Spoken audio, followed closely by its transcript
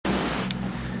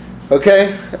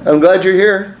Okay, I'm glad you're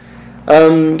here.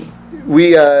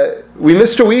 We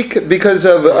missed a week because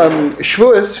of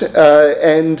Shavuos,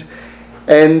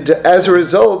 and as a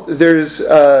result, there's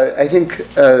I think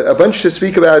a bunch to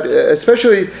speak about.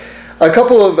 Especially, a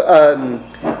couple of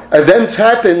events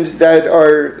happened that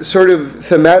are sort of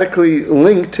thematically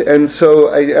linked, and so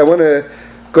I want to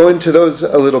go into those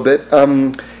a little bit.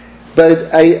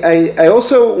 But I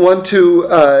also want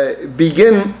to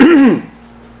begin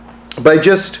by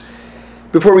just,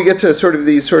 before we get to sort of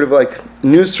these sort of like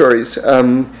news stories,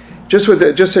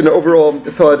 just an overall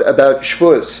thought about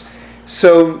Shavuos.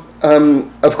 So,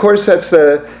 of course, that's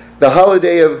the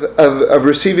holiday of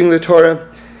receiving the Torah,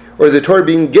 or the Torah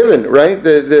being given, right?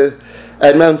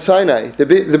 At Mount Sinai.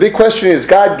 The big question is,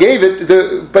 God gave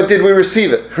it, but did we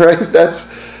receive it? Right?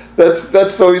 That's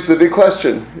always the big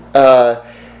question.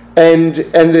 And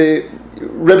the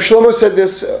Reb Shlomo said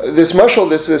this mashal,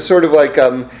 this is sort of like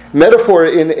metaphor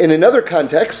in another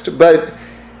context, but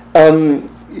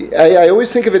I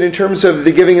always think of it in terms of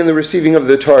the giving and the receiving of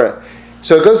the Torah.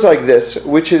 So it goes like this,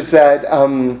 which is that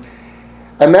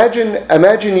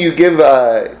imagine you give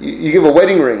a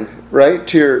wedding ring, right,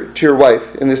 to your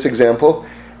wife in this example,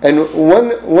 and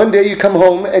one day you come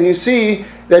home and you see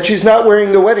that she's not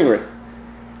wearing the wedding ring,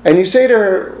 and you say to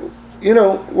her,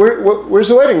 where's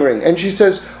the wedding ring? And she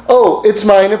says, oh, it's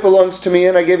mine, it belongs to me,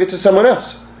 and I gave it to someone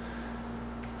else.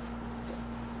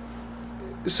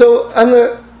 So on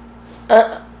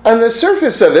the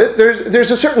surface of it,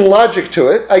 there's a certain logic to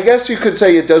it. I guess you could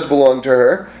say it does belong to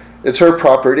her. It's her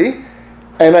property.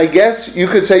 And I guess you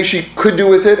could say she could do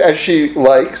with it as she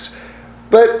likes.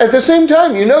 But at the same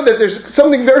time, you know that there's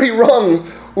something very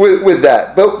wrong with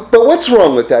that. But what's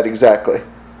wrong with that exactly?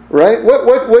 Right?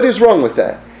 What is wrong with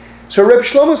that? So Reb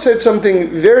Shlomo said something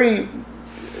very,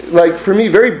 for me,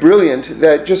 very brilliant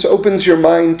that just opens your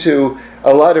mind to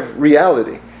a lot of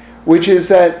reality, which is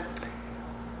that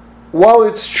while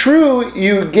it's true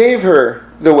you gave her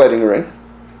the wedding ring,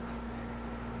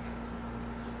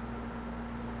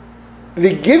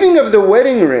 the giving of the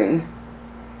wedding ring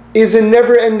is a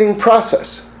never-ending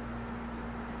process.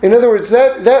 In other words,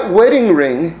 that wedding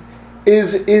ring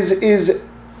is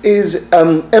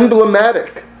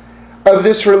emblematic of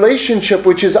this relationship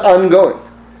which is ongoing.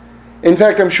 In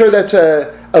fact, I'm sure that's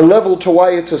a level to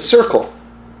why it's a circle,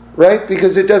 right?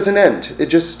 Because it doesn't end.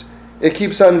 It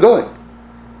keeps on going,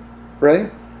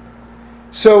 right?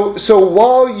 So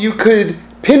while you could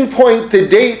pinpoint the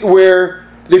date where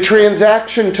the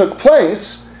transaction took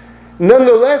place,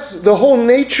 nonetheless, the whole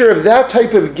nature of that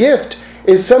type of gift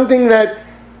is something that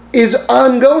is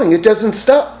ongoing. It doesn't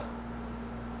stop.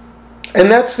 And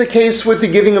that's the case with the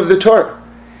giving of the Torah.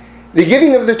 The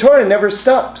giving of the Torah never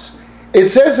stops. It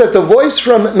says that the voice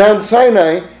from Mount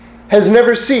Sinai has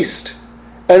never ceased,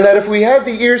 and that if we had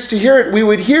the ears to hear it, we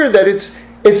would hear that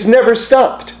it's never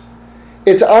stopped.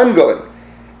 It's ongoing.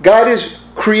 God is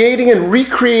creating and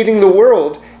recreating the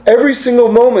world every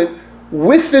single moment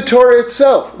with the Torah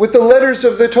itself, with the letters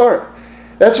of the Torah.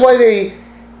 That's why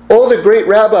all the great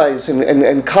rabbis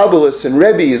and Kabbalists and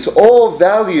Rebbes all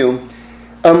value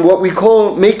what we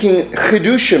call making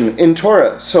chidushim in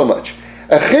Torah so much.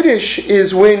 A chiddush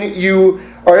is when you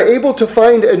are able to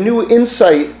find a new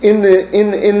insight in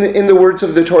the words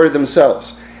of the Torah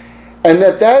themselves, and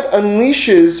that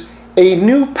unleashes a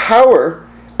new power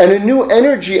and a new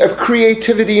energy of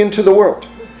creativity into the world.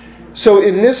 So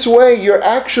in this way, you're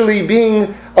actually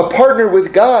being a partner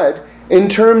with God in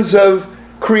terms of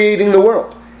creating the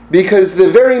world, because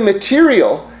the very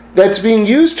material that's being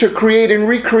used to create and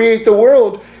recreate the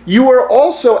world, you are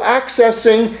also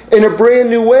accessing in a brand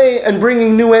new way and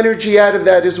bringing new energy out of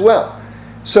that as well.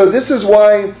 So this is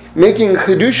why making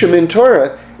chidushim in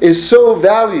Torah is so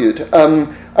valued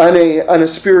on a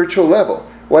spiritual level,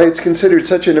 why it's considered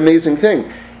such an amazing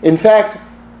thing. In fact,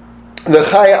 the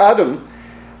Chai Adam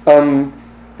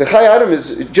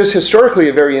is just historically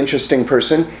a very interesting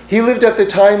person. He lived at the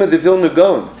time of the Vilna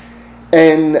Gaon.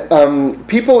 And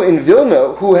people in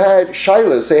Vilna who had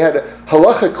shilas, they had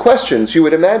halachic questions. You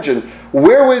would imagine,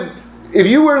 if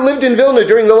you lived in Vilna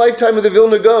during the lifetime of the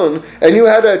Vilna Gaon and you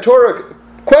had a Torah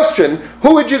question,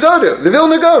 who would you go to? The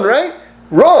Vilna Gaon, right?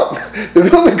 Wrong. The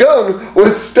Vilna Gaon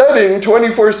was studying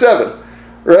 24/7,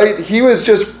 right? He was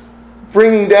just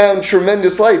bringing down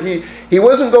tremendous light. He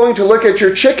wasn't going to look at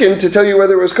your chicken to tell you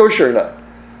whether it was kosher or not.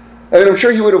 I mean, I'm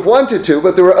sure he would have wanted to,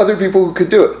 but there were other people who could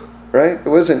do it. Right? It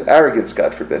wasn't arrogance,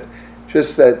 God forbid.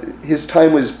 Just that his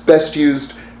time was best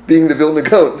used being the Vilna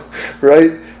Gaon,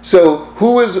 right? So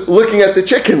who was looking at the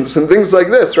chickens and things like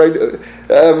this, right?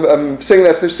 I'm saying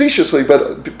that facetiously,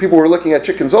 but people were looking at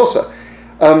chickens also.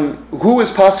 Who was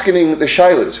poskening the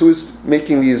shilas? Who was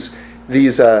making these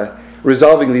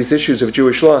resolving these issues of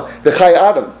Jewish law, the Chai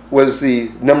Adam was the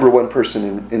number one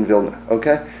person in Vilna.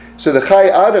 Okay, so the Chai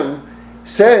Adam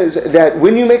says that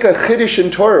when you make a chiddush in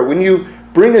Torah, when you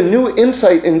bring a new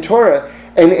insight in Torah,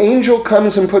 an angel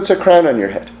comes and puts a crown on your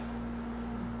head.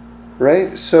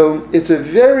 Right? So it's a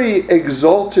very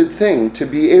exalted thing to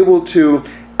be able to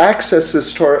access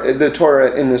the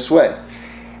Torah in this way.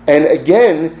 And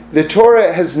again, the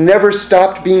Torah has never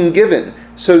stopped being given.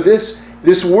 So this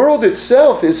world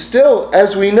itself is still,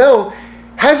 as we know,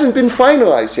 hasn't been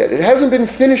finalized yet. It hasn't been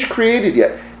finished, created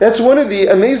yet. That's one of the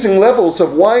amazing levels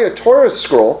of why a Torah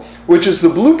scroll, which is the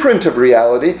blueprint of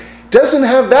reality, doesn't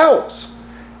have vowels.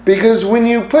 Because when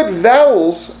you put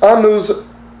vowels on those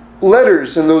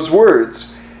letters and those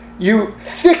words, you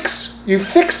fix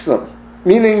them,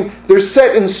 meaning they're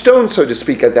set in stone, so to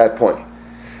speak, at that point.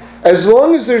 As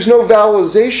long as there's no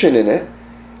vowelization in it,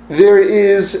 there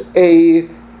is a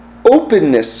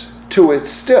openness to it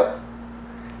still.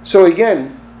 So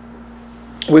again,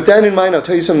 with that in mind, I'll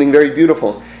tell you something very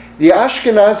beautiful. The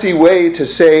Ashkenazi way to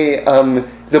say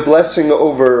the blessing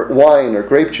over wine or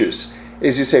grape juice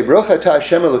is you say, Baruch atah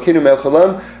Hashem Elokeinu melech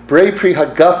haolam, brei pri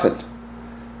hagafen.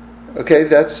 Okay,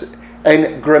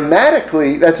 and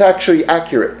grammatically, that's actually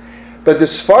accurate. But the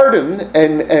Sephardim,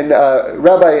 and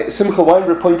Rabbi Simcha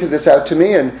Weinberg pointed this out to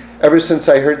me, and ever since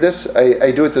I heard this,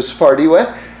 I do it the Sephardi way,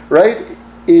 right?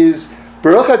 Is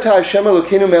Baruch atah Hashem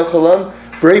Elokeinu melech haolam,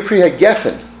 brei pri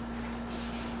hagefen.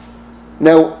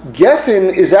 Now,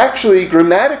 gefen is actually,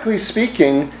 grammatically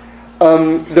speaking,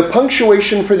 the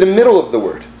punctuation for the middle of the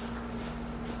word.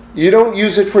 You don't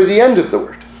use it for the end of the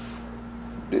word.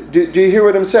 Do you hear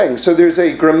what I'm saying? So there's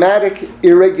a grammatic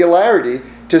irregularity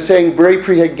to saying brei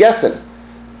pri hagefen.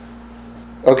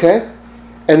 Okay?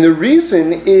 And the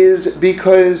reason is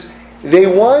because they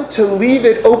want to leave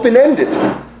it open-ended.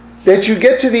 That you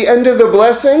get to the end of the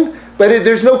blessing, but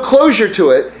there's no closure to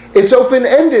it. It's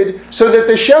open-ended so that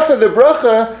the shefa, the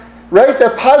bracha, right,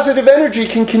 that positive energy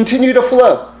can continue to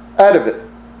flow out of it.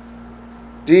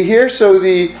 Do you hear? So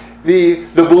the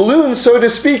balloon, so to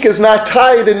speak, is not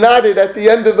tied and knotted at the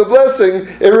end of the blessing.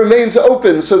 It remains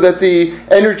open so that the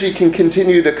energy can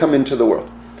continue to come into the world.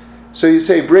 So you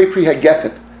say, brei pri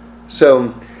hagefen.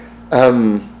 So,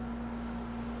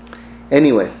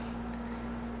 anyway.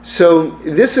 So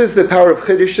this is the power of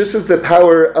Chiddush. This is the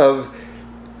power of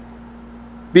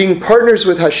being partners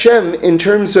with Hashem in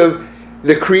terms of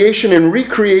the creation and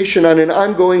recreation on an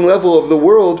ongoing level of the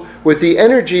world with the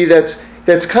energy that's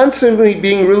constantly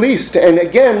being released. And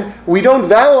again, we don't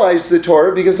vowelize the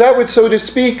Torah because that would, so to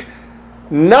speak,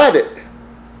 knot it.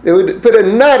 It would put a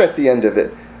knot at the end of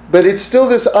it. But it's still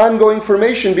this ongoing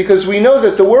formation because we know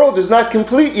that the world is not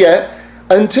complete yet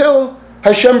until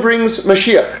Hashem brings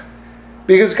Mashiach.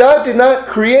 Because God did not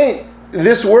create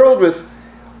this world with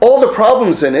all the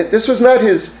problems in it. This was not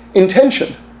His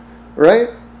intention, right?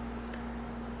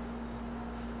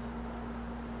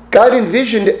 God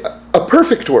envisioned a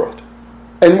perfect world.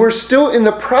 And we're still in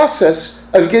the process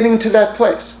of getting to that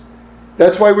place.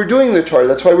 That's why we're doing the Torah.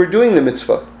 That's why we're doing the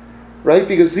mitzvah. Right?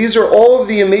 Because these are all of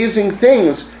the amazing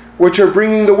things which are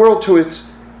bringing the world to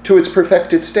its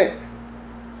perfected state.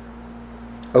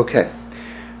 Okay.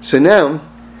 So now,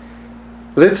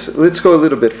 let's go a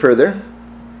little bit further.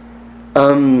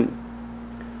 There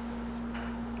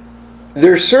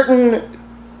are certain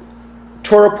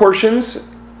Torah portions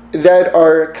that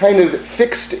are kind of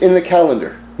fixed in the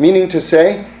calendar. Meaning to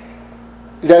say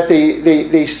that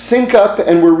they sync up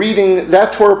and we're reading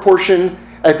that Torah portion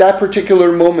at that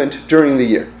particular moment during the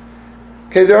year.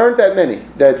 Okay, there aren't that many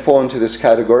that fall into this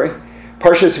category.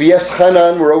 Parshas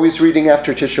V'Yeschanan we're always reading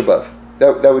after Tisha B'Av.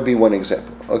 That would be one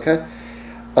example. Okay?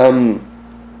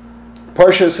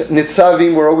 Parshas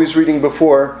Nitzavim we're always reading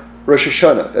before Rosh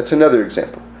Hashanah. That's another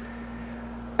example.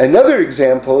 Another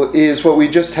example is what we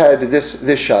just had this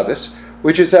Shabbos,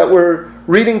 which is that we're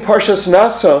reading Parshas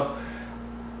Naso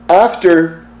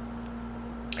after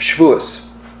Shavuos.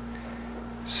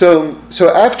 So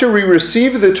after we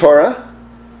receive the Torah,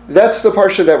 that's the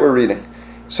Parsha that we're reading.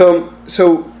 So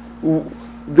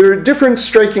there are different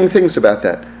striking things about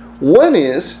that. One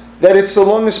is that it's the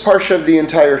longest Parsha of the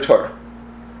entire Torah.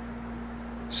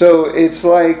 So it's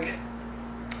like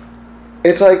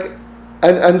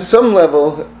on some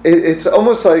level, it's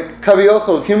almost like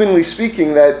Kaviochel, humanly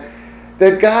speaking, that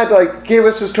God gave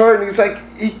us His Torah, and He's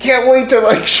He can't wait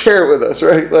to share it with us,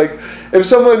 right? If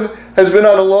someone has been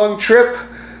on a long trip,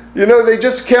 they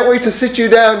just can't wait to sit you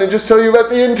down and just tell you about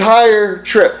the entire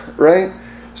trip, right?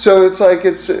 So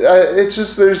it's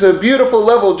just there's a beautiful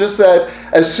level, just that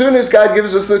as soon as God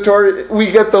gives us the Torah,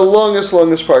 we get the longest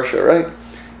parsha, right?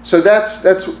 So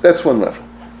that's one level.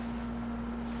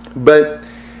 But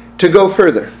to go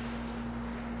further.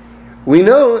 We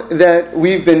know that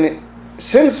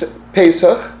since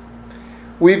Pesach,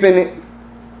 we've been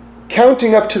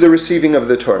counting up to the receiving of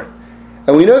the Torah.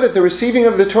 And we know that the receiving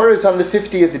of the Torah is on the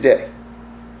 50th day.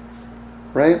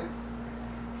 Right?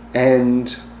 And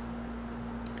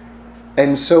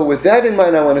so with that in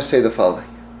mind, I want to say the following.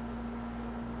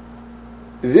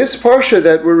 This parsha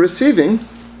that we're receiving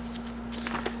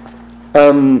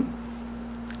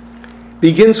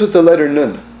begins with the letter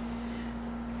Nun.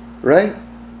 Right?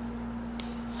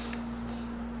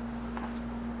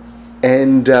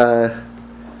 And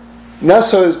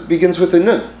Naso begins with a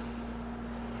Nun.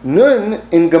 Nun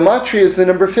in Gematria is the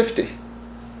number 50.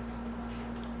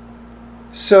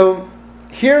 So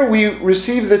here we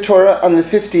receive the Torah on the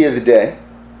 50th day.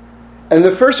 And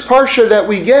the first parsha that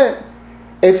we get,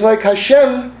 it's like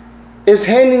Hashem is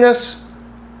handing us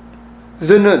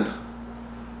the Nun.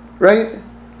 Right?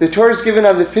 The Torah is given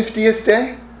on the 50th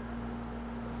day.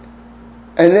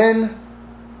 And then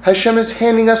Hashem is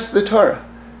handing us the Torah.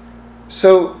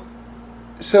 So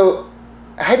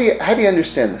how do you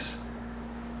understand this?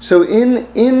 So in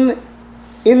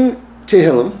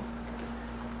Tehillim,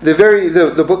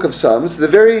 the book of Psalms, the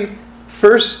very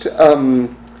first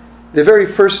psalm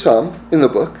in the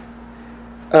book,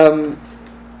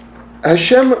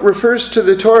 Hashem refers to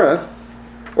the Torah,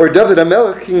 or David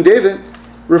HaMelech, King David,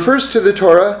 refers to the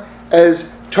Torah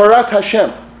as Torat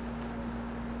Hashem.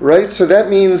 Right? So that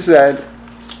means that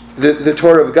the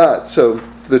Torah of God. So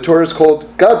the Torah is called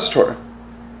God's Torah.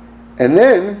 And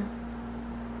then,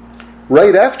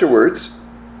 right afterwards,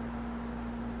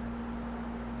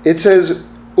 it says,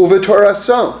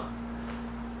 Uvetoraso,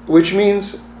 which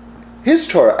means his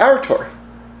Torah, our Torah.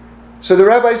 So the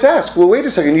rabbis ask, well, wait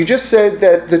a second, you just said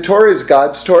that the Torah is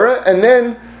God's Torah, and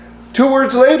then 2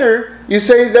 words later, you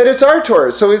say that it's our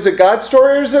Torah. So is it God's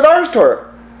Torah or is it our Torah?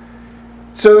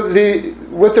 So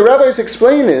what the rabbis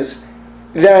explain is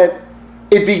that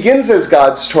it begins as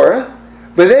God's Torah,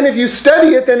 but then if you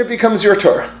study it, then it becomes your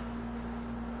Torah.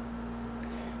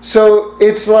 So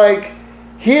it's like,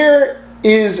 here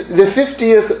is the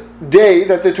 50th day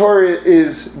that the Torah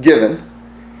is given,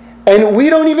 and we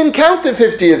don't even count the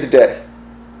 50th day,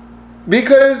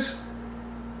 because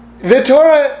the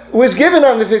Torah was given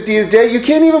on the 50th day. You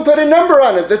can't even put a number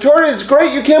on it. The Torah is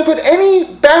great. You can't put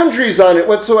any boundaries on it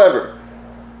whatsoever.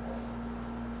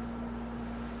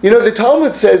 You know, the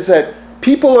Talmud says that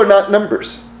people are not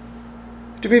numbers.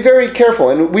 To be very careful.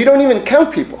 And we don't even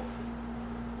count people.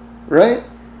 Right?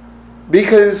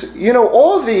 Because,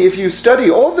 if you study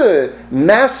all the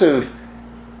massive,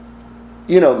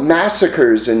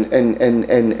 massacres and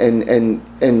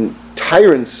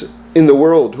tyrants in the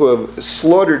world who have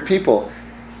slaughtered people,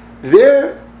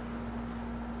 they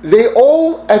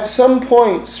all at some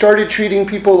point started treating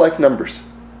people like numbers.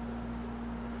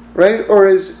 Right? Or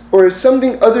as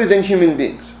something other than human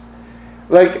beings.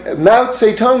 Like Mao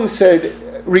Zedong said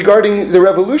regarding the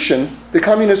revolution, the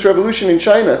communist revolution in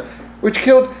China, which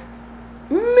killed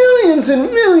millions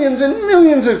and millions and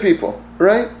millions of people,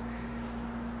 right?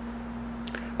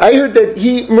 I heard that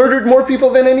he murdered more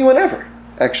people than anyone ever,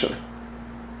 actually.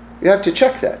 You have to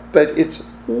check that, but it's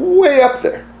way up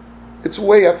there. It's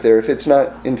way up there if it's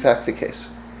not in fact the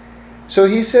case. So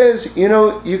he says,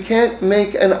 you can't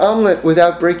make an omelet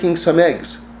without breaking some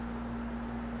eggs.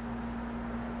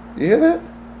 You hear that?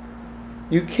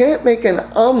 You can't make an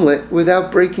omelet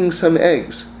without breaking some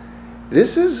eggs.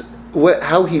 This is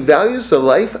how he values the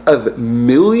life of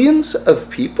millions of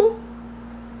people?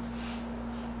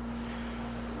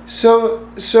 So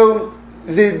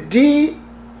the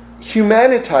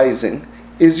dehumanitizing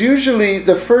is usually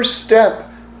the first step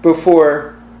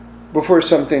before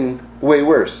something way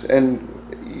worse. And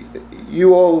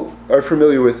you all are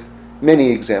familiar with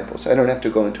many examples. I don't have to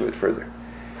go into it further.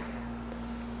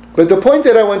 But the point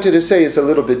that I wanted to say is a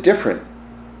little bit different.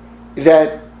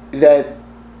 That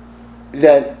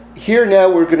here now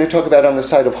we're going to talk about on the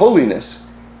side of holiness,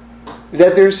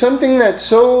 that there's something that's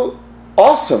so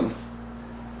awesome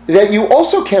that you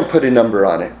also can't put a number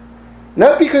on it.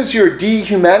 Not because you're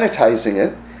dehumanitizing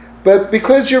it, but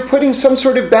because you're putting some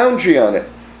sort of boundary on it.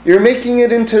 You're making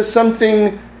it into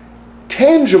something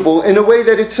tangible in a way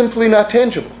that it's simply not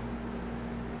tangible.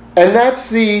 And that's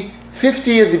the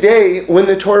 50th day when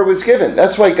the Torah was given.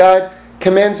 That's why God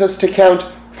commands us to count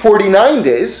 49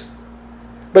 days.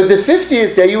 But the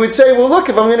 50th day, you would say, well, look,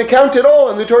 if I'm going to count it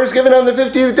all, and the Torah is given on the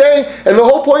 50th day, and the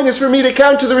whole point is for me to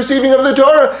count to the receiving of the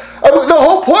Torah, the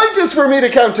whole point is for me to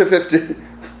count to 50.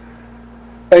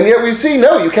 And yet we see,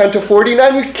 no, you count to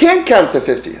 49, you can't count the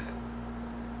 50th.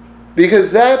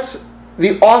 Because that's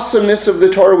the awesomeness of the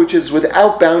Torah, which is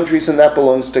without boundaries, and that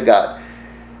belongs to God.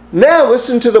 Now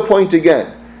listen to the point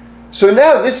again. So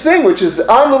now this thing which is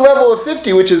on the level of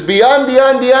 50, which is beyond,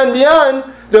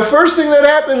 the first thing that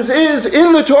happens is,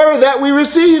 in the Torah that we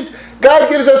received, God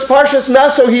gives us Parshas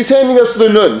Naso, He's handing us the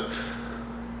Nun.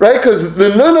 Right? Because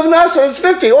the Nun of Naso is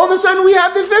 50. All of a sudden we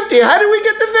have the 50. How do we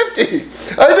get the 50?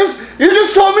 You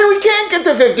just told me we can't get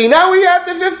the 50. Now we have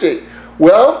the 50.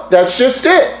 Well, that's just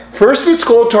it. First it's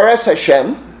called Torah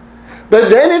Hashem, but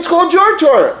then it's called your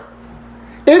Torah.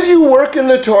 If you work in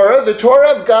the Torah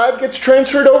of God gets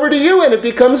transferred over to you and it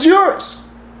becomes yours.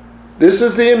 This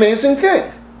is the amazing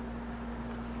thing.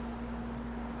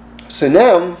 So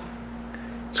now,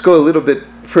 let's go a little bit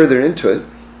further into it.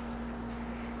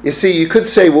 You see, you could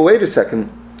say, well, wait a second.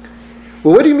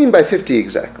 Well, what do you mean by 50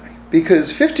 exactly?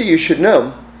 Because 50, you should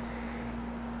know,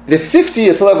 the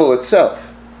 50th level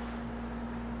itself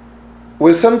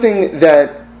was something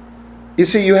that, you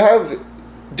see, you have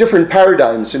different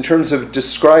paradigms in terms of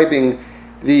describing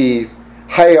the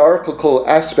hierarchical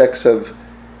aspects of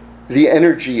the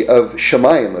energy of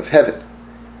Shemayim, of heaven.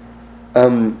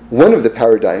 One of the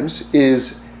paradigms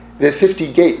is the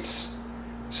 50 gates.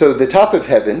 So the top of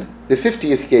heaven, the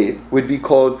 50th gate, would be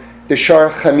called the Shar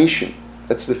Chamishim.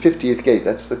 That's the 50th gate,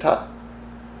 that's the top.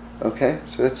 Okay?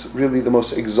 So that's really the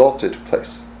most exalted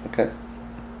place. Okay?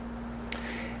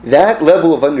 That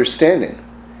level of understanding,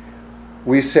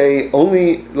 we say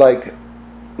only like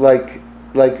Moshe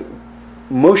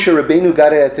Rabbeinu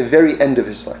got it at the very end of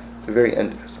his life. The very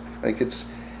end of his life. Like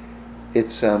it's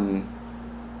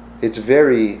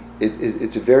very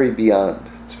beyond.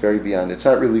 It's very beyond. It's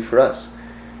not really for us.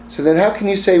 So then how can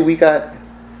you say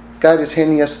God is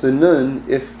handing us the Nun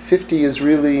if 50 is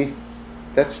really,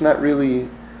 that's not really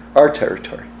our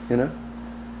territory, you know?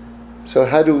 So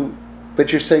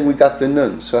but you're saying we got the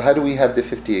Nun, so how do we have the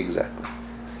 50 exactly?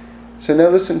 So now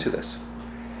listen to this.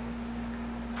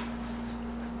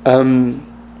 Rabbi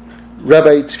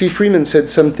Tzvi Freeman said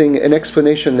something, an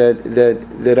explanation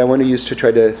that I want to use to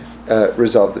try to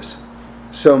resolve this.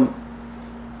 So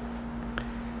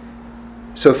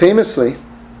famously,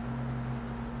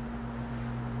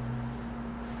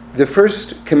 the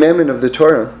first commandment of the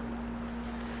Torah,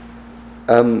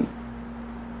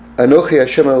 Anochi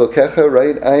Hashem Elokecha,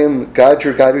 right? I am God,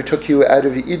 your God, who took you out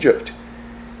of Egypt.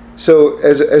 So,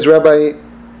 as Rabbi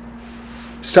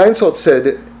Steinsaltz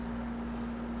said,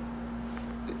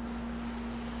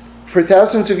 for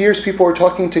thousands of years people were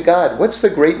talking to God. What's the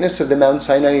greatness of the Mount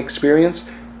Sinai experience?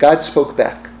 God spoke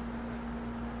back.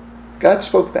 God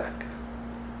spoke back.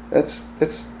 That's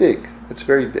big. That's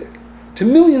very big. To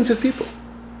millions of people.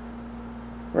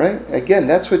 Right? Again,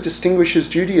 that's what distinguishes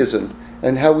Judaism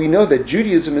and how we know that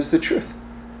Judaism is the truth.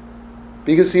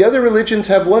 Because the other religions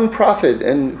have one prophet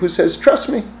and who says, trust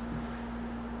me.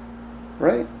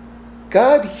 Right?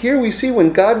 God, here we see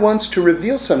when God wants to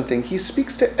reveal something, He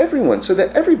speaks to everyone so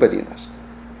that everybody knows.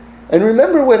 And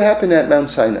remember what happened at Mount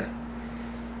Sinai.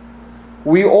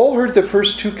 We all heard the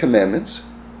first two commandments.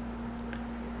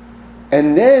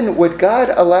 And then what God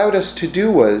allowed us to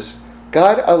do was,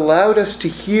 God allowed us to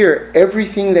hear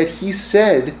everything that He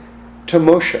said to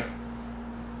Moshe.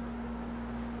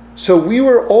 So we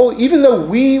were all, even though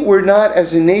we were not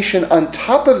as a nation on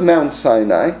top of Mount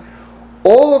Sinai,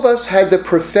 all of us had the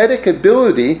prophetic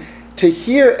ability to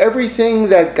hear everything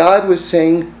that God was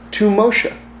saying to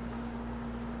Moshe.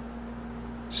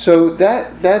 So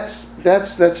that's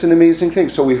an amazing thing.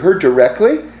 So we heard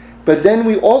directly, but then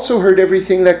we also heard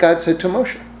everything that God said to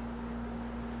Moshe.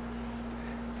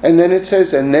 And then it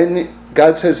says, and then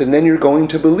God says, and then you're going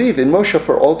to believe in Moshe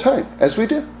for all time, as we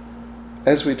do.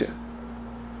 As we do.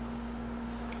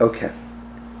 Okay.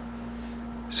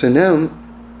 So now,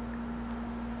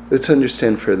 let's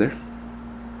understand further.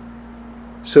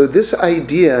 So this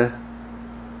idea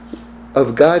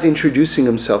of God introducing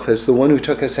Himself as the one who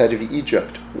took us out of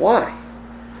Egypt, why?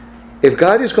 If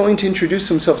God is going to introduce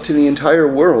Himself to the entire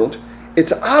world,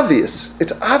 it's obvious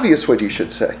what He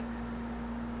should say.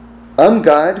 I'm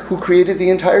God who created the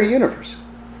entire universe.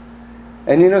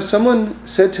 And someone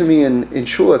said to me in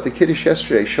Shul at the Kiddush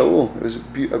yesterday, Shaul, it was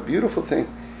a beautiful thing.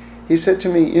 He said to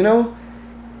me,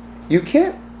 you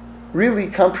can't really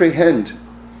comprehend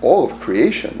all of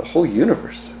creation, the whole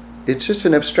universe. It's just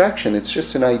an abstraction, it's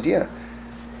just an idea.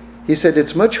 He said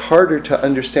it's much harder to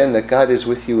understand that God is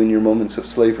with you in your moments of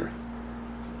slavery,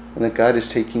 and that God is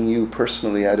taking you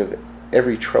personally out of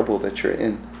every trouble that you're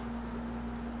in,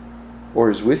 or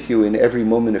is with you in every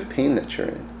moment of pain that you're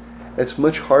in. That's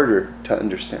much harder to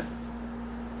understand.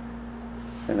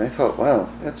 And I thought, wow,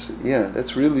 that's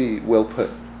really well put,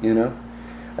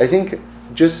 I think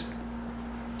just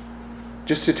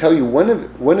to tell you, one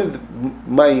of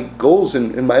my goals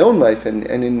in my own life,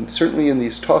 and certainly in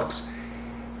these talks,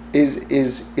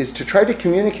 is to try to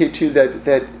communicate to you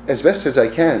that as best as I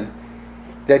can,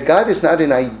 that God is not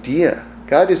an idea.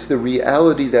 God is the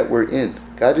reality that we're in.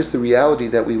 God is the reality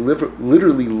that we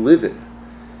literally live in.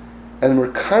 And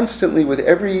we're constantly, with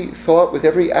every thought, with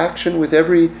every action, with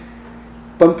every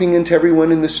bumping into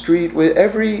everyone in the street, with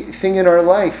everything in our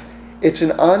life, it's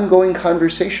an ongoing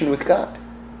conversation with God.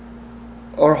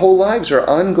 Our whole lives are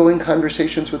ongoing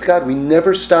conversations with God. We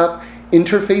never stop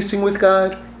interfacing with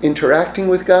God, interacting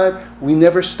with God. We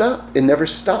never stop. It never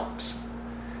stops.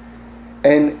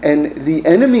 And the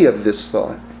enemy of this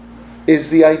thought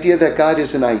is the idea that God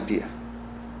is an idea.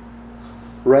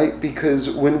 Right? Because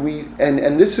when we,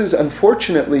 and this is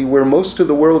unfortunately where most of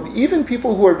the world, even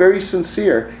people who are very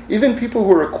sincere, even people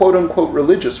who are quote unquote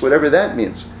religious, whatever that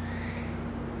means,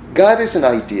 God is an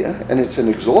idea, and it's an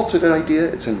exalted idea,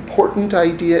 it's an important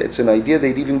idea, it's an idea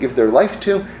they'd even give their life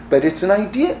to, but it's an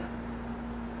idea.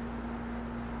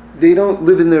 They don't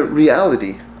live in the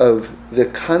reality of the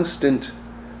constant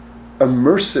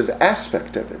immersive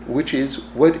aspect of it, which is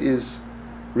what is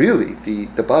really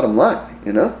the bottom line,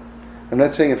 you know? I'm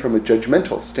not saying it from a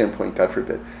judgmental standpoint, God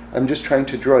forbid. I'm just trying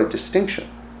to draw a distinction,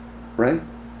 right?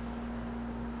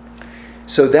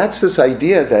 So that's this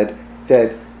idea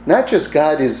that not just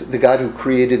God is the God who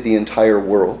created the entire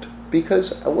world,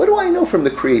 because what do I know from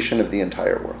the creation of the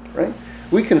entire world, right?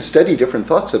 We can study different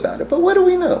thoughts about it, but what do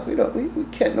we know? We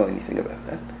can't know anything about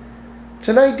that. It's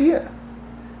an idea.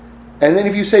 And then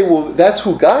if you say, well, that's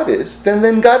who God is,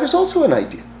 then God is also an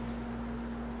idea.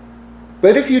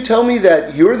 But if you tell me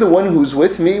that you're the one who's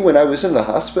with me when I was in the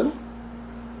hospital,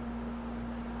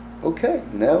 okay,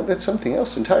 now that's something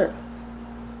else entirely.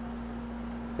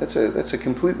 That's a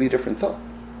completely different thought.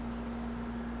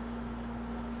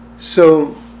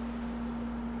 So,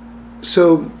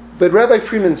 but Rabbi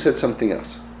Freeman said something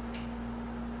else.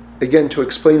 Again, to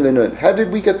explain the nun. How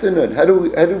did we get the nun? How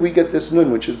did we get this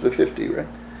nun, which is the 50, right?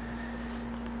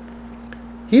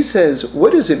 He says,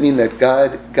 what does it mean that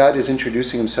God is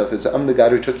introducing himself as, I'm the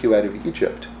God who took you out of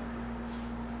Egypt?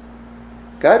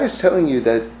 God is telling you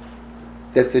that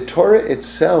the Torah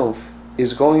itself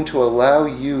is going to allow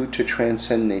you to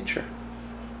transcend nature.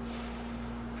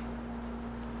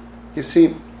 You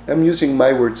see, I'm using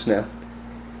my words now.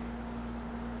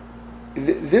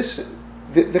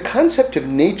 The concept of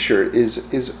nature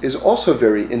is also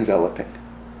very enveloping.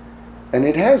 And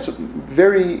it has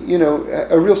very,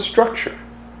 a real structure.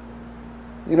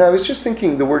 I was just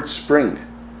thinking the word spring.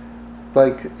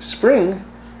 Like a spring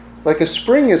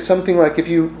is something like if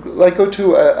you go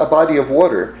to a body of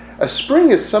water, a spring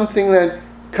is something that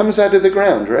comes out of the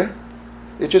ground, right?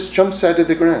 It just jumps out of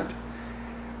the ground.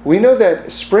 We know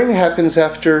that spring happens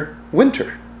after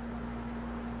winter,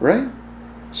 right?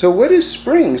 So what is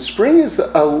spring? Spring is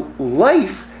a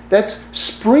life that's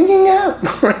springing out,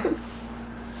 right?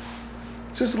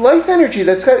 It's this life energy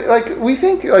that's got, like, we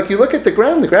think, like, you look at the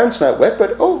ground's not wet,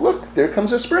 but oh, look, there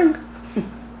comes a spring.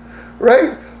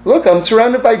 Right? Look, I'm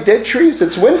surrounded by dead trees,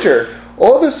 it's winter.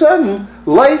 All of a sudden,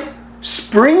 life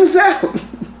springs out.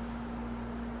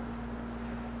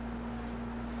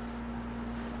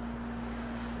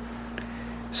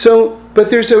 So, but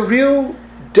there's a real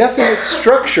definite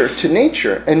structure to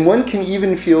nature, and one can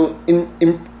even feel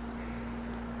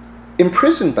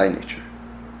imprisoned by nature.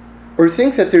 Or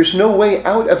think that there's no way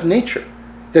out of nature,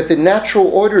 that the natural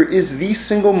order is the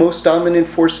single most dominant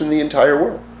force in the entire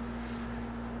world.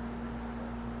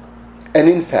 And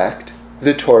in fact,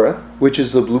 the Torah, which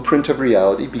is the blueprint of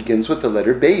reality, begins with the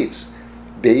letter Beis.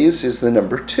 Beis is the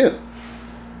number 2,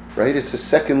 right? It's the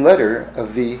second letter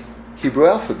of the Hebrew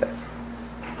alphabet.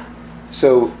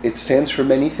 So it stands for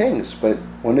many things, but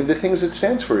one of the things it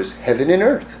stands for is heaven and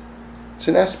earth. It's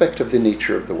an aspect of the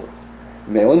nature of the world.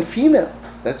 Male and female.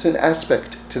 That's an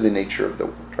aspect to the nature of the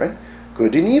world, right?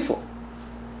 Good and evil,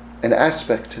 an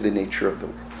aspect to the nature of the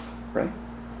world, right?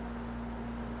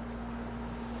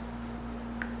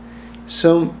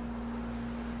 So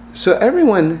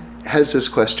everyone has this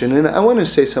question, and I want to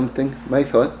say something, my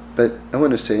thought, but I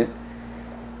want to say it.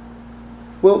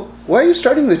 Well, why are you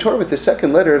starting the Torah with the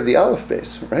second letter of the Aleph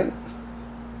base, right?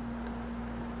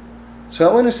 So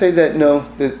I want to say that no,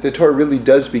 the Torah really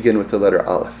does begin with the letter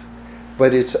Aleph,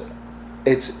 but it's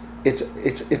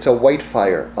a white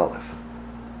fire Aleph.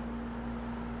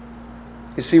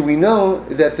 You see, we know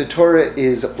that the Torah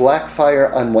is black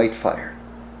fire on white fire.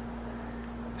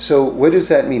 So what does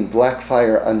that mean, black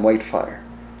fire on white fire?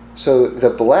 So the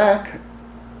black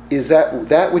is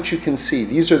that which you can see.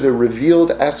 These are the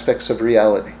revealed aspects of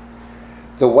reality.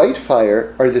 The white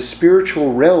fire are the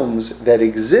spiritual realms that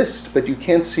exist, but you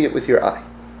can't see it with your eye.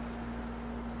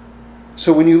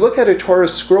 So when you look at a Torah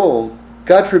scroll,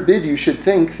 God forbid you should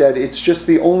think that it's just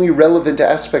the only relevant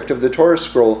aspect of the Torah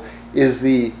scroll is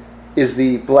the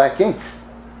black ink.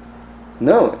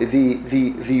 No,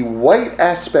 the white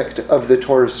aspect of the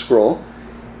Torah scroll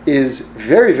is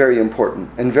very, very important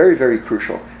and very, very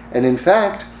crucial. And in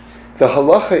fact, the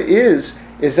halacha is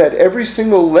that every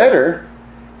single letter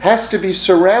has to be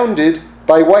surrounded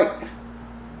by white.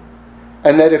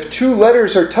 And that if two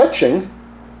letters are touching,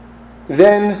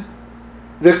 then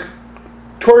the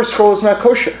Torah scroll is not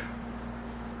kosher.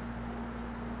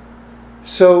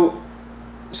 So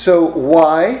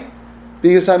why?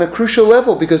 Because on a crucial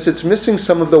level, because it's missing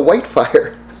some of the white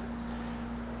fire.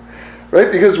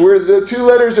 Right? Because where the two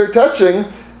letters are touching,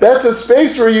 that's a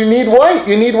space where you need white.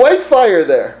 You need white fire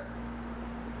there.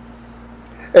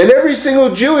 And every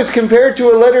single Jew is compared to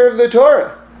a letter of the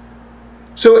Torah.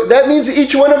 So that means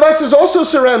each one of us is also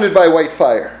surrounded by white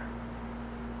fire.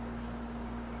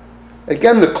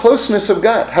 Again, the closeness of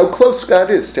God, how close God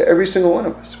is to every single one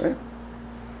of us, right?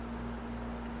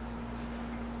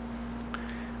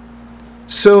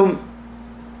 So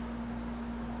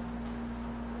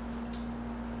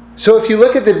if you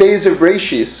look at the Bays of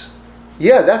Breshis,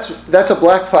 yeah, that's a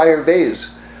black fire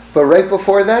vase. But right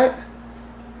before that,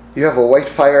 you have a white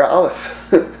fire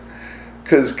Aleph.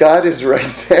 Because God is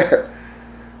right there.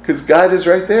 Because God is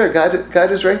right there.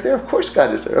 God is right there. Of course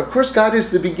God is there. Of course God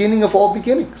is the beginning of all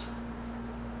beginnings.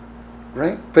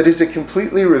 Right? But is it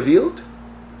completely revealed?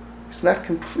 He's not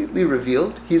completely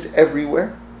revealed. He's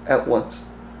everywhere at once.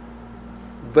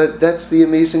 But that's the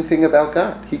amazing thing about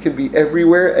God. He can be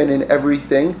everywhere and in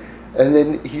everything, and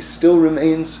then he still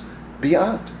remains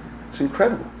beyond. It's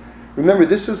incredible. Remember,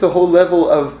 this is the whole level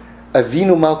of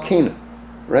Avinu Malkeinu,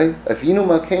 right? Avinu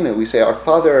Malkeinu, we say, our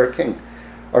Father, our King.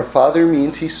 Our Father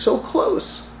means he's so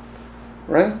close,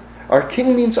 right? Our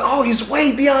King means, oh, he's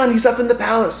way beyond, he's up in the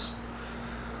palace.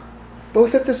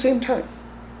 Both at the same time.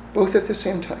 Both at the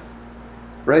same time,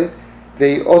 right?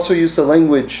 They also use the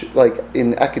language, like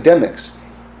in academics,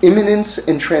 immanence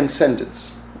and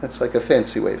transcendence. That's like a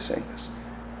fancy way of saying this,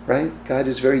 right? God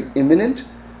is very immanent,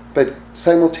 but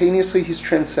simultaneously he's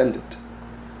transcendent.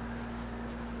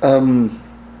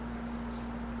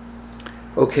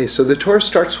 Okay, so the Torah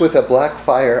starts with a black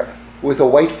fire, with a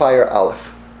white fire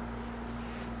Aleph.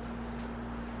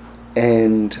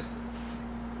 And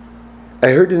I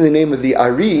heard in the name of the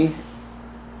Ari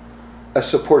a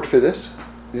support for this,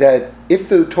 that if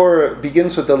the Torah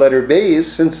begins with the letter Beis,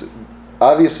 since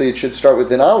obviously it should start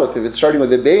with an Aleph, if it's starting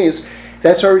with a Beis,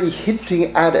 that's already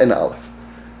hinting at an Aleph.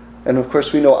 And of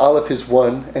course we know Aleph is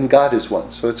one and God is one.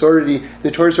 So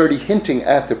the Torah is already hinting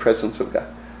at the presence of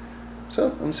God.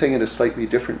 So I'm saying it a slightly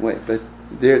different way, but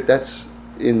that's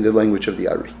in the language of the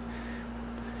Ari.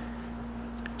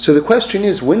 So the question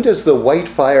is, when does the white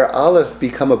fire Aleph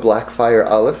become a black fire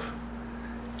Aleph?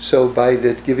 So by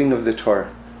the giving of the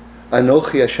Torah.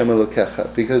 Anochi Hashem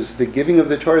Elokecha. Because the giving of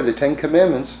the Torah, the Ten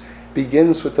Commandments,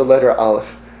 begins with the letter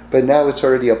Aleph. But now it's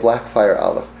already a black fire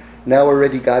Aleph. Now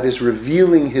already God is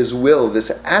revealing his will, this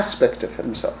aspect of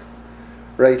himself.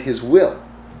 Right? His will.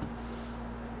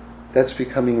 That's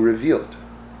becoming revealed.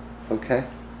 Okay?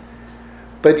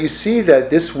 But you see that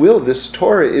this will, this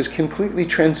Torah, is completely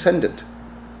transcendent.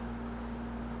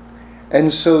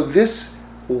 And so this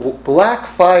black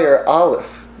fire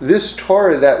Aleph, this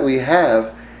Torah that we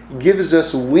have, gives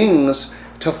us wings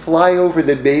to fly over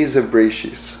the bays of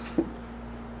Breshis.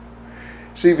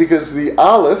 See, because the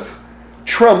Aleph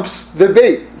trumps the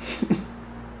bait.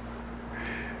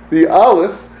 The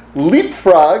Aleph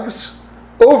leapfrogs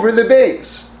over the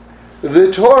bays.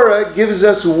 The Torah gives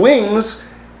us wings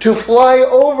to fly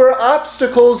over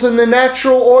obstacles in the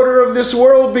natural order of this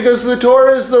world, because the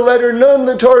Torah is the letter Nun,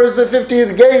 the Torah is the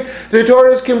 50th gate, the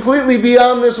Torah is completely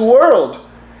beyond this world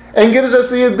and gives us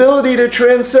the ability to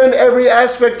transcend every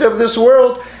aspect of this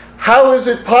world. How is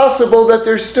it possible that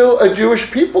there's still a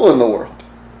Jewish people in the world?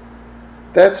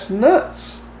 That's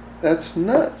nuts. That's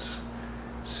nuts.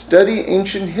 Study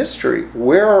ancient history.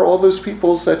 Where are all those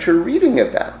peoples that you're reading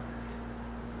about?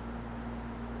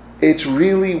 It's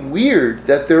really weird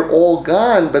that they're all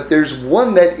gone, but there's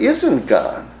one that isn't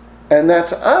gone. And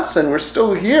that's us, and we're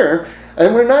still here.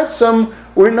 And we're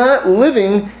not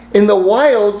living in the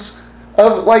wilds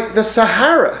of like the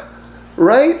Sahara,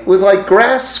 right? With like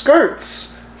grass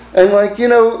skirts and like,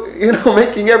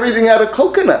 making everything out of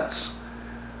coconuts.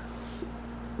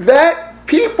 That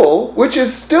people, which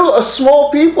is still a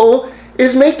small people,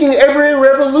 is making every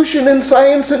revolution in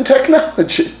science and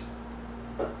technology.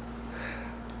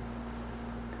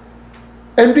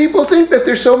 And people think that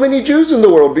there's so many Jews in the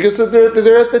world because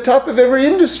they're at the top of every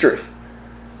industry.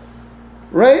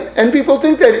 right? And people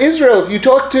think that Israel, if you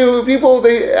talk to people,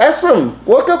 they ask them,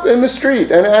 walk up in the street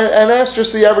and ask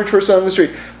just the average person on the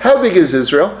street, how big is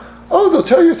Israel? Oh, they'll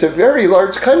tell you it's a very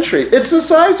large country. It's the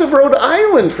size of Rhode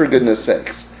Island, for goodness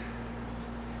sakes.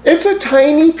 It's a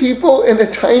tiny people in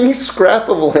a tiny scrap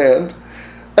of land,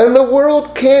 and the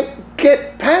world can't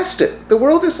get past it. The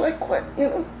world is like, what,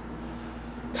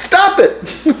 stop it.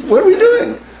 What are we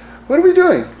doing? What are we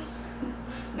doing?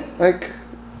 Like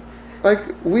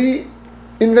we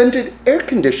invented air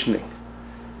conditioning.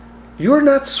 You're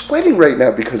not sweating right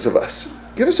now because of us.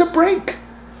 Give us a break.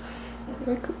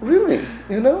 Like, really,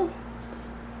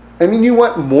 I mean, you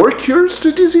want more cures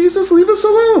to diseases? Leave us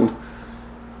alone.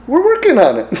 We're working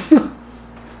on it.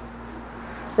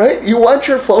 Right? You want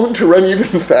your phone to run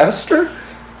even faster?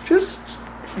 Just,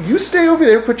 you stay over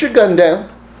there, put your gun down.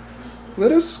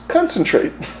 Let us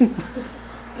concentrate.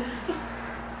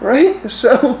 Right?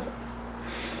 So,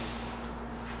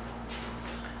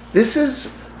 this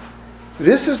is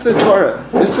the Torah.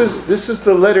 This is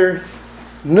the letter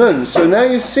Nun. So now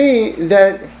you see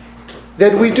that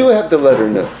we do have the letter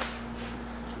Nun.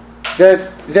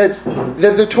 That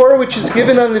the Torah, which is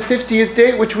given on the 50th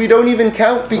day, which we don't even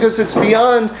count because it's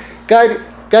beyond,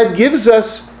 God gives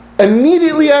us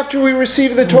immediately after we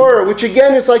receive the Torah, which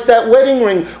again is like that wedding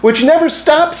ring, which never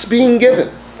stops being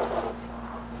given.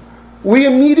 We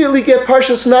immediately get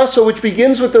Parshas Naso, which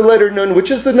begins with the letter Nun,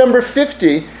 which is the number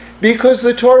 50, because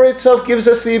the Torah itself gives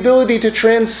us the ability to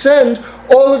transcend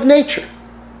all of nature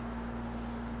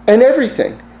and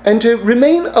everything, and to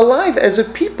remain alive as a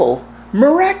people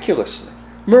miraculously.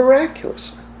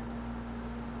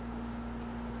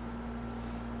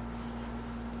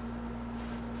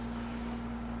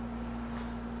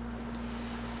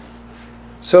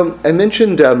 So I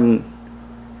mentioned that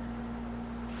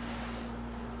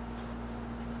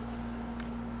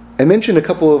a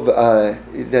couple of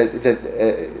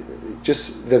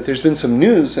just that there's been some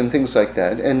news and things like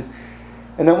that, and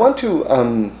I want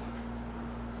to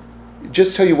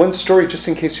just tell you one story just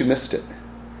in case you missed it,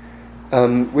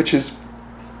 which is,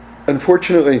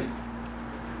 unfortunately,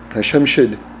 Hashem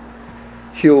should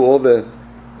heal all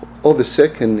the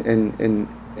sick and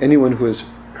anyone who is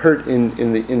hurt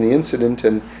in the incident,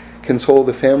 and console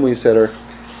the families that are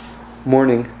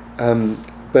mourning.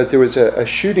 But there was a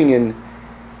shooting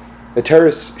a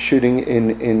terrorist shooting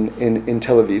in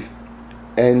Tel Aviv,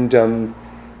 and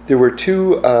there were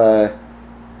two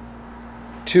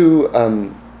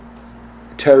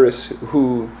terrorists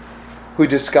who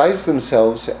disguised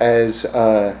themselves as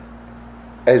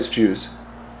Jews,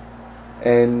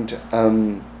 and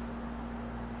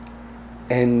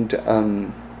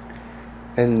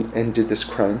did this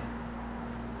crime.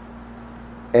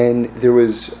 And there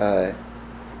was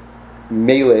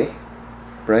melee,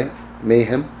 right?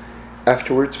 Mayhem.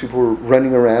 Afterwards, people were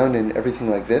running around and everything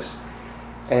like this.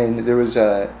 And there was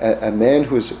a man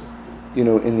who was, in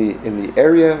the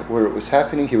area where it was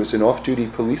happening. He was an off-duty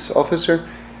police officer,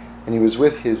 and he was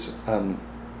with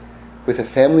with a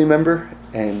family member,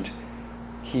 and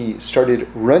he started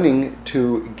running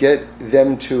to get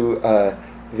them to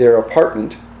their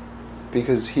apartment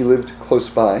because he lived close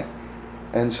by.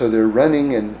 And so they're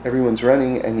running, and everyone's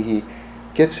running, and he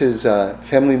gets his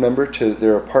family member to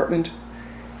their apartment,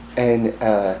 and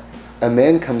a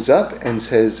man comes up and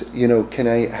says, can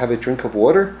I have a drink of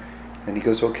water? And he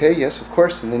goes, okay, yes, of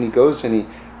course. And then he goes and he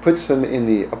puts them in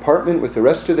the apartment with the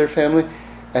rest of their family.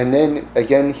 And then,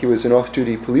 again, he was an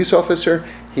off-duty police officer.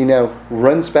 He now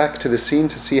runs back to the scene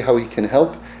to see how he can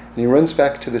help. And he runs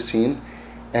back to the scene,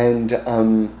 and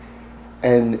the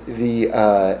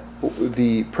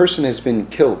person has been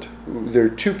killed. There are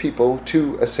two people,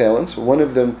 two assailants. One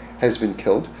of them has been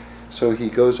killed. So he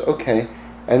goes, okay.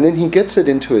 And then he gets it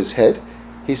into his head.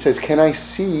 He says, can I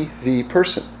see the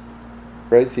person?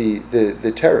 Right?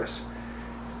 The terrorist.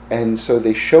 And so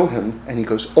they show him, and he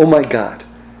goes, oh my God.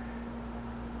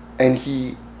 And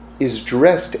he is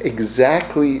dressed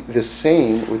exactly the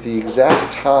same, with the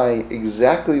exact tie,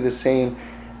 exactly the same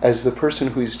as the person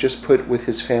who he's just put with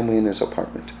his family in his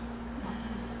apartment.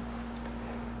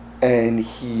 And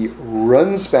he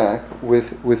runs back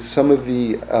with some of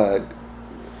the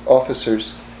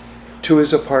officers to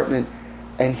his apartment,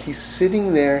 and he's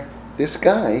sitting there. This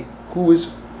guy, who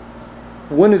was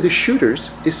one of the shooters,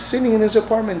 is sitting in his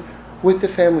apartment with the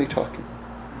family talking.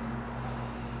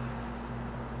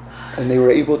 And they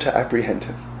were able to apprehend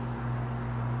him.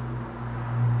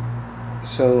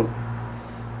 So,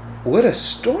 what a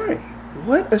story.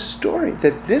 What a story.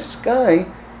 That this guy,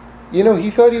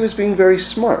 he thought he was being very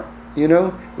smart.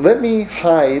 Let me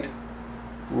hide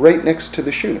right next to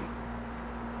the shooting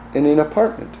in an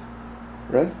apartment,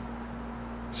 right?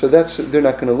 So they're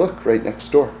not going to look right next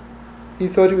door. He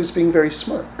thought he was being very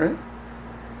smart, right?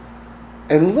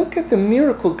 And look at the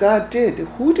miracle God did.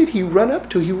 Who did he run up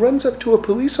to? He runs up to a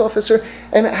police officer.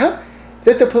 And how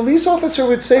that the police officer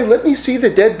would say, let me see the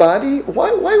dead body?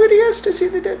 Why would he ask to see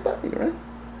the dead body, right?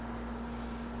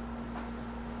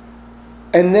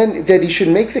 And then that he should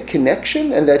make the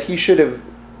connection and that he should have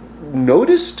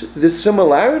noticed the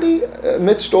similarity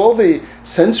amidst all the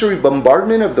sensory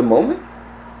bombardment of the moment.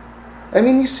 I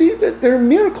mean, you see that there are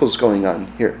miracles going on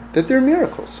here, that there are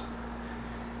miracles.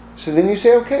 So then you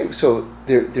say, okay, so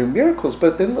they're miracles,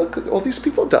 but then look, all these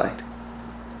people died.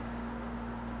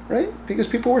 Right? Because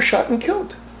people were shot and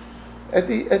killed at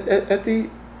the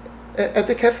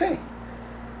cafe.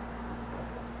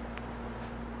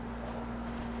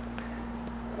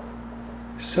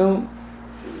 So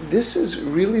this is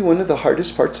really one of the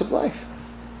hardest parts of life.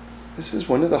 This is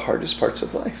one of the hardest parts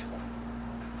of life.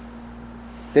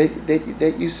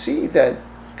 That you see that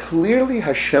clearly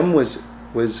Hashem was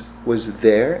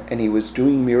there and he was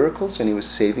doing miracles and he was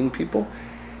saving people,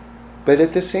 but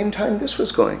at the same time this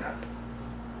was going on.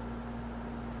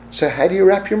 So how do you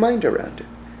wrap your mind around it?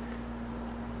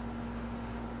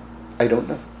 I don't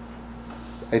know.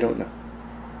 I don't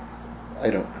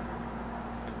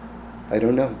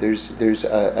know. There's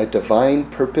a divine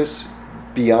purpose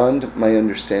beyond my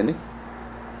understanding,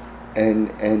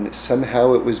 and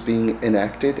somehow it was being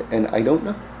enacted, and I don't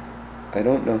know,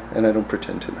 and I don't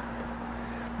pretend to know.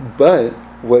 But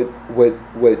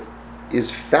what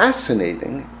is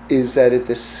fascinating is that at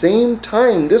the same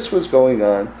time this was going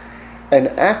on, an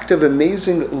act of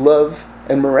amazing love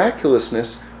and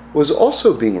miraculousness was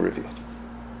also being revealed.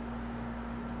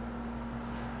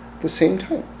 At the same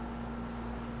time.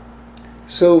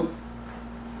 So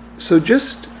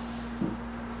just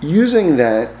using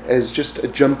that as just a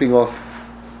jumping off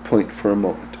point for a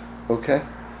moment, okay?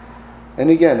 And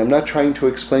again, I'm not trying to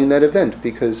explain that event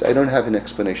because I don't have an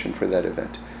explanation for that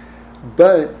event.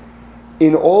 But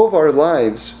in all of our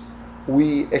lives,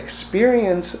 we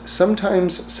experience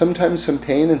sometimes some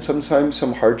pain and sometimes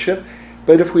some hardship,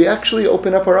 but if we actually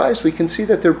open up our eyes, we can see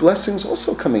that there are blessings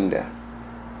also coming down.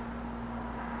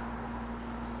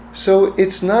 So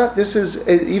it's not,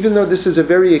 even though this is a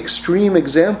very extreme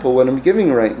example, what I'm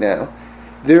giving right now,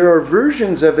 there are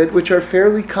versions of it which are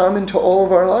fairly common to all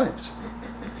of our lives.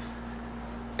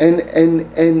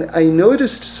 And I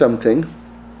noticed something.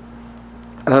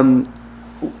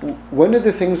 One of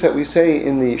the things that we say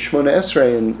in the Shemona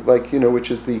Esrei, and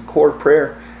which is the core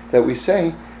prayer that we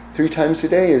say 3 times a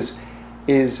day, is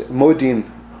Modim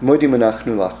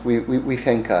Anachnu Lach. We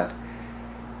thank God.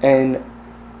 And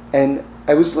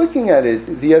I was looking at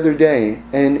it the other day,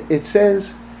 and it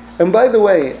says, and by the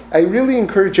way, I really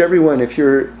encourage everyone,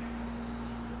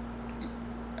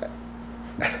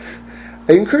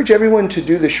 I encourage everyone to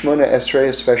do the Shemona Esrei,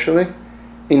 especially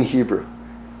in Hebrew.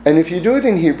 And if you do it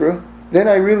in Hebrew, then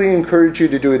I really encourage you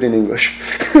to do it in English.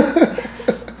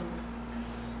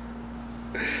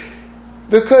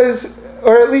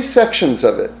 Or at least sections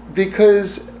of it.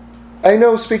 Because I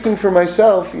know, speaking for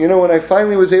myself, when I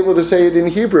finally was able to say it in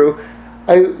Hebrew,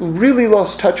 I really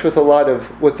lost touch with a lot of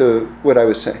what I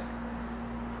was saying.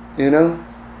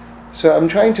 So I'm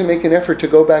trying to make an effort to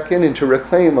go back in and to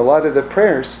reclaim a lot of the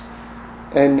prayers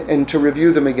and to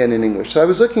review them again in English. So I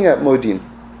was looking at Modim,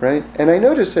 right? And I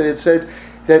noticed that it said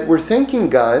that we're thanking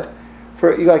God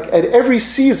for at every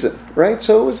season, right?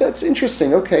 So that's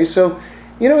interesting. Okay, so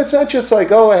it's not just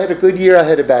like, I had a good year, I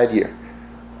had a bad year.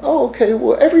 Oh, okay,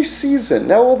 well, every season.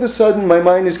 Now all of a sudden my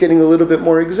mind is getting a little bit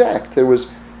more exact.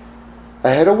 I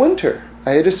had a winter,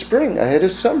 I had a spring, I had a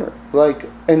summer.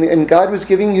 And God was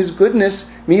giving me His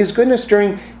goodness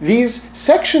during these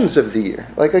sections of the year.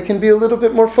 I can be a little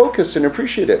bit more focused and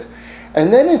appreciative.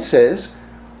 And then it says,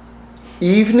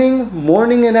 evening,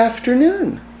 morning, and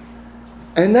afternoon.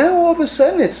 And now all of a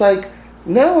sudden it's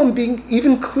now I'm being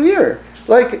even clearer.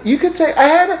 You could say, I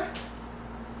had a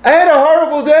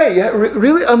horrible day. Yeah,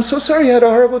 really? I'm so sorry you had a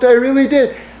horrible day. I really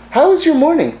did. How was your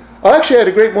morning? Oh, actually I had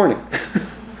a great morning.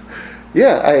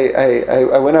 Yeah,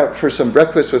 I went out for some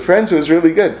breakfast with friends. It was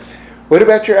really good. What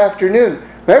about your afternoon?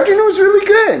 My afternoon was really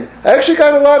good. I actually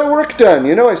got a lot of work done.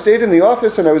 I stayed in the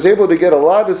office and I was able to get a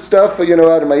lot of stuff, out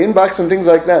of my inbox and things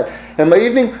like that. And my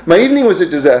evening was a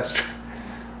disaster.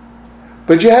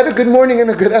 But you had a good morning and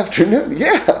a good afternoon.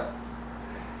 Yeah.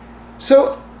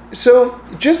 So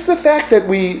just the fact that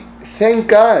we thank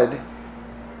God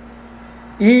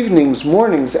evenings,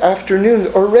 mornings, afternoons,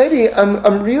 already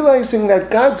I'm realizing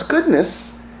that God's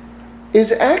goodness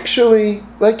is actually,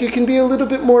 you can be a little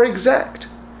bit more exact.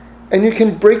 And you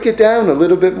can break it down a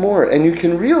little bit more. And you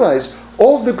can realize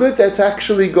all the good that's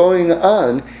actually going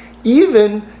on,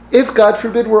 even if, God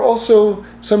forbid, we're also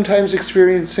sometimes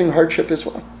experiencing hardship as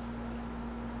well.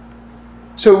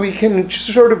 So we can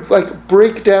sort of like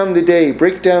break down the day,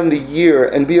 break down the year,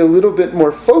 and be a little bit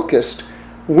more focused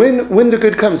when the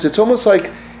good comes. It's almost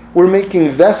like we're making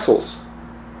vessels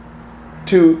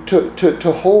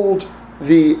to hold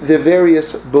the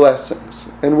various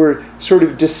blessings. And we're sort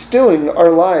of distilling our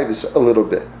lives a little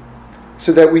bit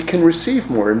so that we can receive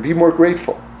more and be more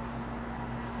grateful.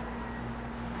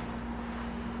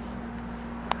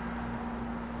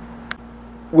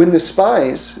 When the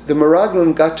spies, the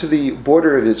Meraglim, got to the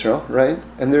border of Israel, right,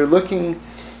 and they're looking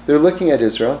at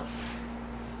Israel.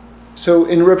 So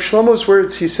in Reb Shlomo's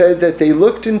words, he said that they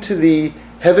looked into the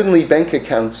heavenly bank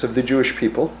accounts of the Jewish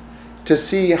people to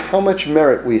see how much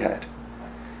merit we had.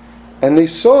 And they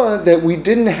saw that we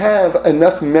didn't have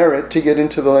enough merit to get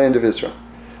into the land of Israel.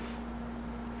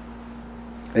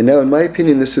 And now, in my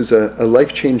opinion, this is a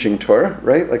life-changing Torah,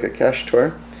 right, like a cash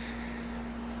Torah.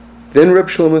 Then Reb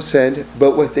Shlomo said,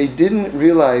 but what they didn't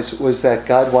realize was that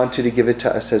God wanted to give it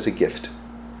to us as a gift.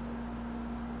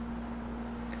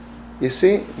 You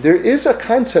see, there is a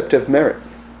concept of merit,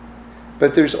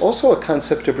 but there's also a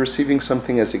concept of receiving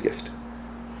something as a gift.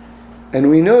 And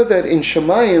we know that in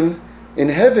Shemayim, in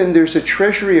heaven, there's a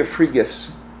treasury of free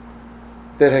gifts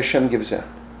that Hashem gives out.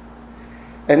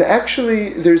 And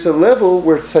actually, there's a level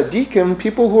where tzaddikim,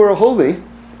 people who are holy,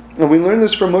 and we learn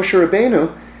this from Moshe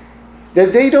Rabbeinu,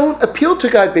 that they don't appeal to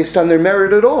God based on their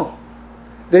merit at all.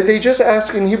 That they just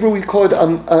ask, in Hebrew we call it a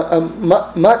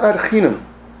matnat chinam,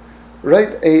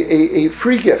 right? A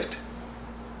free gift.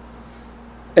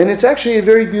 And it's actually a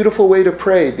very beautiful way to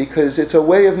pray, because it's a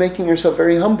way of making yourself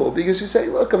very humble. Because you say,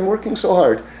 look, I'm working so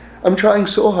hard. I'm trying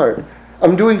so hard.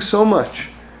 I'm doing so much.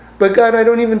 But God, I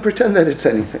don't even pretend that it's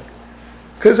anything.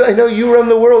 Because I know you run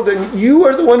the world, and you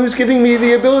are the one who's giving me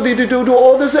the ability to do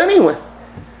all this anyway.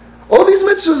 All these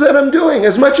mitzvahs that I'm doing,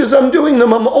 as much as I'm doing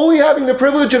them, I'm only having the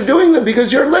privilege of doing them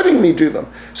because you're letting me do them.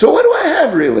 So what do I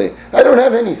have really? I don't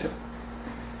have anything.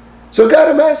 So God,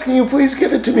 I'm asking you, please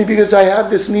give it to me because I have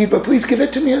this need, but please give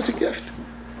it to me as a gift.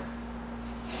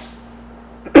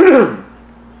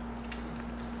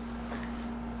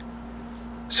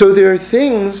 So there are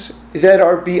things that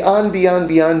are beyond,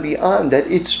 that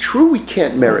it's true we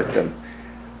can't merit them.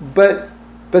 But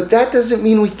that doesn't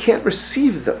mean we can't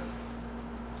receive them.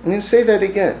 I'm going to say that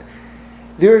again.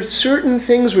 There are certain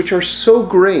things which are so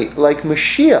great, like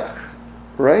Mashiach,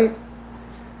 right?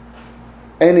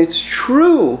 And it's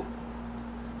true,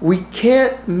 we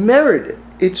can't merit it.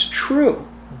 It's true.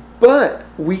 But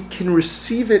we can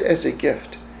receive it as a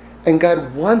gift. And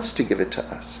God wants to give it to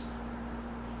us.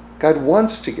 God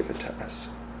wants to give it to us.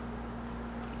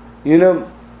 You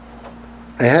know,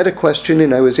 I had a question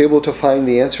and I was able to find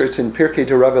the answer. It's in Pirkei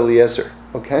de Rav Eliezer,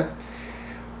 okay?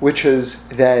 Which is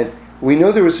that we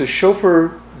know there was a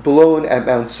shofar blown at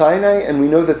Mount Sinai, and we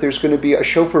know that there's going to be a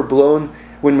shofar blown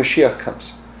when Mashiach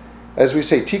comes. As we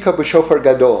say, Tika b'shofar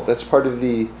gadol, that's part of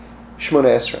the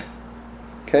Shmona Esrei.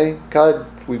 Okay? God,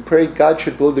 we pray God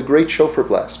should blow the great shofar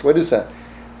blast. What is that?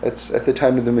 That's at the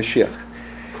time of the Mashiach.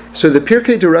 So the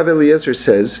Pirkei de Rav Eliezer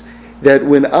says that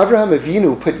when Avraham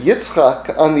Avinu put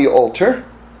Yitzchak on the altar,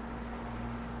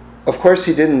 of course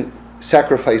he didn't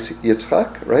sacrifice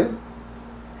Yitzchak, right?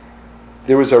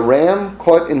 There was a ram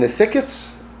caught in the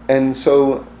thickets, and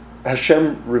so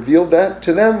Hashem revealed that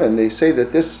to them, and they say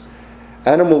that this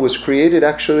animal was created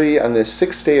actually on the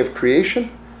sixth day of creation.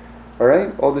 All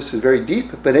right, all this is very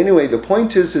deep, but anyway, the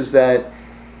point is that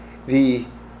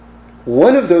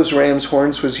one of those ram's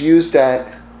horns was used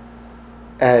at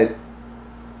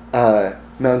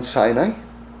Mount Sinai,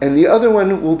 and the other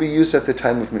one will be used at the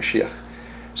time of Mashiach.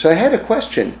 So I had a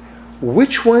question: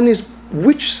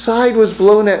 which side was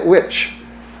blown at which?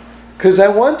 Because I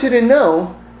wanted to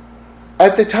know,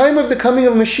 at the time of the coming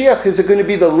of Mashiach, is it going to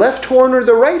be the left horn or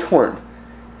the right horn?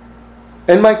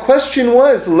 And my question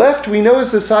was, left we know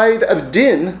is the side of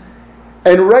din,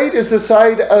 and right is the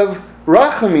side of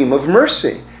rachamim, of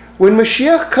mercy. When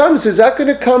Mashiach comes, is that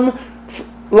going to come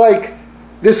like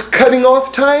this cutting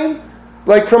off time,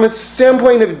 like from a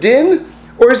standpoint of din,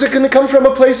 or is it going to come from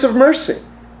a place of mercy?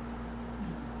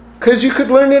 Because you could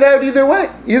learn it out either way.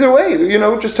 Either way,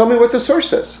 just tell me what the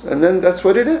source is, and then that's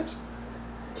what it is.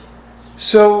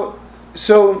 So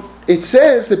it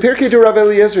says, the Pirkei de Rav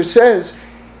Eliezer says,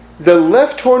 the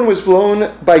left horn was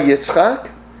blown by Yitzchak,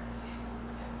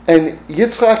 and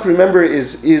Yitzchak, remember,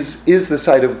 is the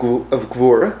side of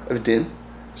Gvura, of Din,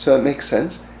 so it makes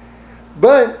sense.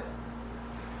 But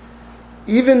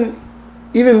even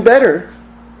better,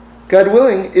 God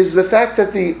willing, is the fact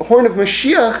that the horn of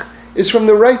Mashiach is from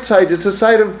the right side. It's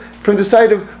from the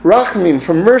side of Rachamim,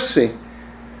 from mercy.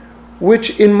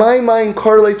 which in my mind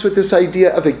correlates with this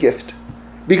idea of a gift.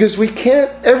 Because we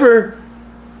can't ever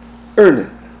earn it.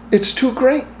 It's too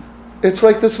great. It's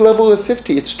like this level of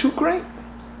 50. It's too great.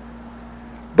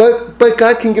 But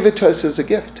God can give it to us as a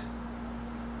gift.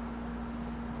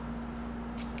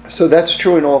 So that's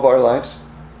true in all of our lives.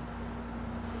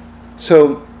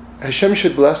 So Hashem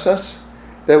should bless us,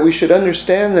 that we should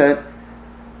understand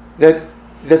that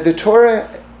the Torah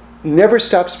never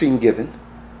stops being given.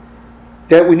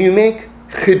 That when you make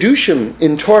chidushim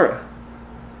in Torah,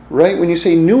 right, when you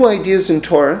say new ideas in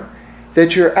Torah,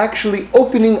 that you're actually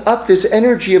opening up this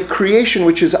energy of creation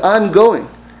which is ongoing.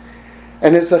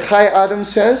 And as the Chai Adam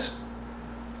says,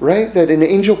 right, that an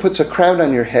angel puts a crown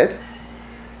on your head,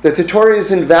 that the Torah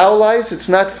isn't vowelized, it's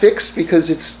not fixed because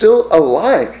it's still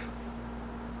alive.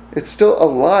 It's still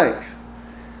alive,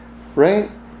 right?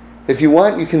 If you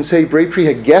want, you can say Brei Pri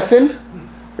HaGeffen,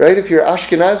 right? If you're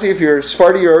Ashkenazi, if you're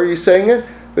Sephardi, you're already saying it.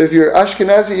 But if you're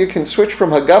Ashkenazi, you can switch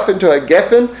from Hagafen to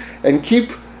HaGeffen and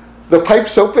keep the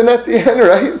pipes open at the end,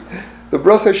 right? The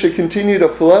bracha should continue to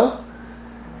flow.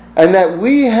 And that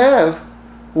we have,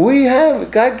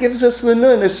 God gives us the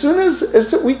nun. As soon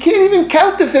as we can't even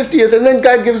count the 50th, and then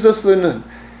God gives us the nun.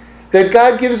 That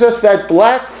God gives us that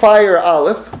black fire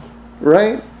aleph,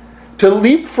 right? To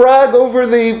leapfrog over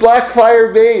the black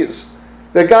fire bays.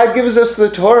 That God gives us the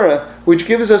Torah, which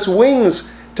gives us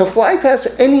wings to fly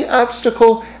past any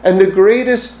obstacle. And the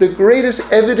greatest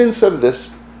evidence of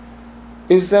this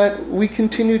is that we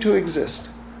continue to exist.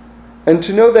 And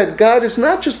to know that God is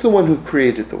not just the one who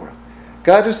created the world.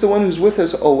 God is the one who's with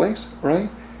us always, right?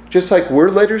 Just like we're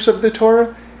letters of the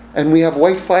Torah, and we have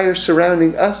white fire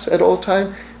surrounding us at all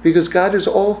time, because God is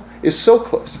so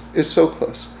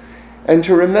close. And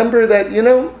to remember that,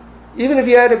 even if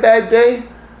you had a bad day,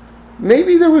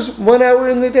 maybe there was 1 hour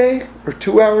in the day, or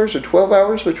 2 hours, or 12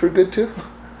 hours, which were good too,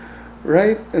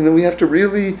 right? And then we have to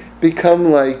really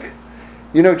become like,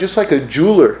 just like a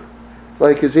jeweler,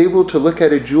 like is able to look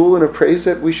at a jewel and appraise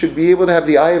it. We should be able to have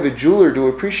the eye of a jeweler to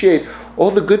appreciate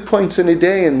all the good points in a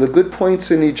day and the good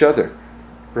points in each other,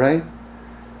 right?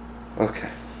 Okay.